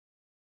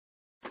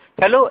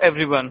Hello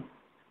everyone.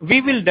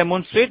 We will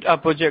demonstrate a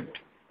project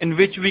in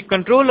which we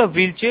control a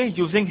wheelchair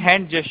using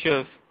hand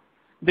gestures.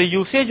 The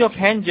usage of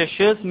hand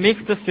gestures makes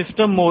the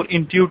system more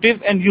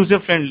intuitive and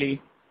user-friendly.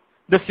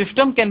 The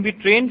system can be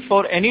trained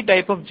for any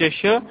type of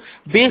gesture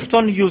based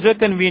on user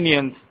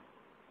convenience.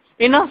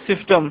 In our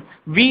system,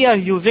 we are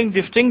using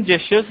distinct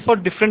gestures for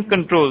different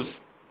controls.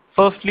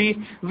 Firstly,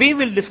 we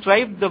will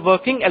describe the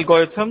working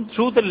algorithm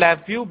through the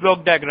LabVIEW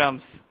block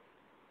diagrams.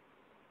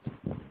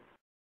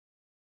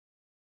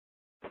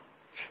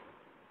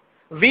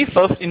 We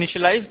first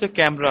initialize the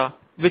camera,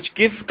 which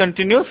gives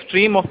continuous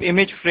stream of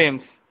image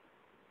frames.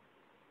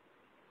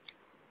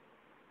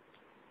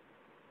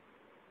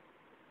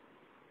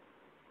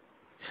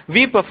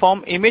 We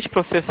perform image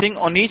processing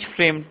on each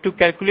frame to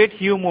calculate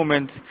hue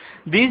moments.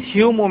 These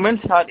hue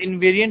moments are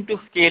invariant to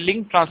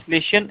scaling,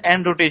 translation,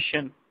 and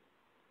rotation.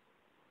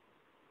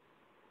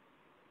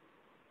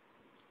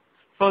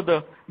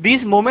 Further,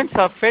 these moments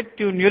are fed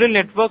to neural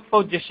network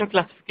for gesture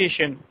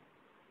classification.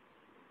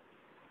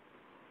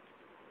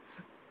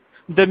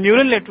 The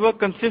neural network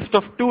consists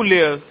of two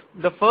layers.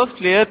 The first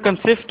layer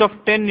consists of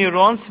 10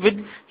 neurons with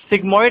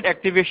sigmoid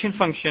activation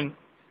function.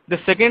 The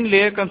second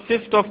layer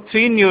consists of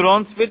 3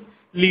 neurons with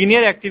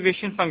linear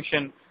activation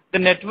function. The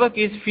network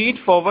is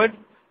feed-forward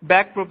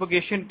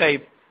backpropagation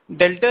type.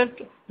 Delta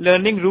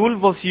learning rule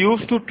was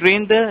used to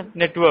train the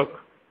network.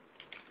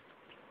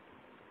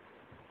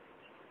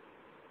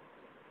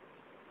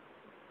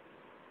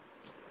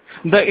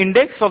 The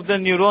index of the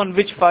neuron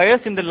which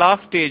fires in the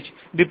last stage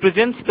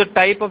represents the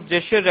type of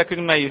gesture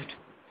recognized.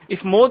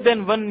 If more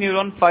than one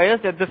neuron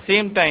fires at the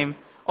same time,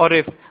 or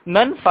if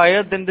none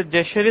fire, then the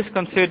gesture is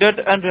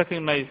considered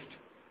unrecognized.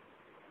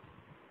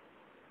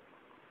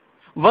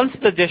 Once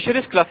the gesture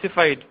is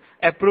classified,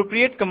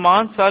 appropriate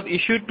commands are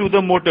issued to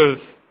the motors.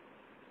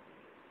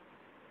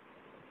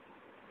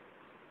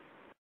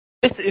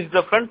 This is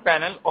the front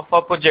panel of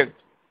our project.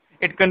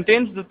 It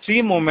contains the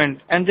 3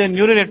 movements and the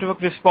neural network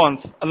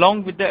response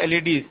along with the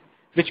LEDs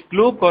which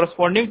glow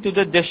corresponding to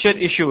the gesture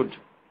issued.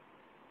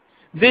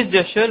 This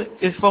gesture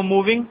is for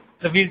moving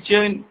the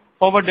wheelchair in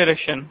forward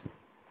direction.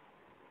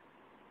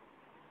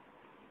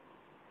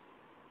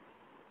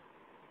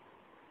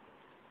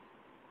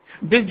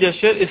 This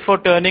gesture is for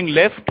turning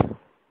left.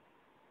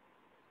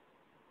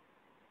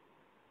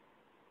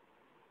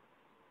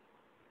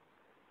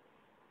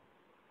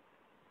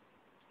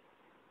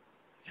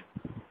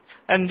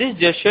 And this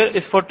gesture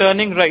is for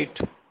turning right.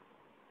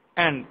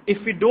 And if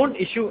we don't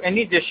issue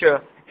any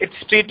gesture, it's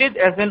treated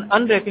as an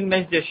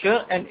unrecognized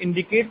gesture and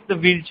indicates the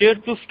wheelchair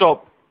to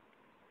stop.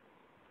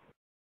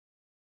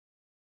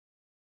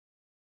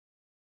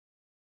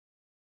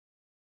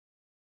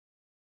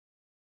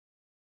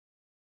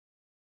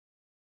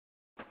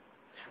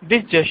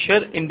 This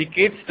gesture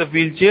indicates the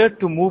wheelchair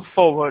to move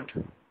forward.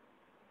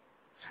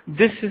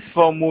 This is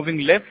for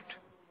moving left.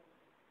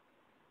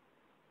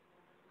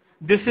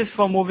 This is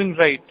for moving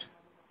right.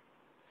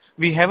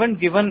 We haven't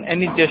given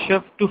any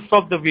gesture to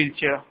stop the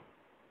wheelchair.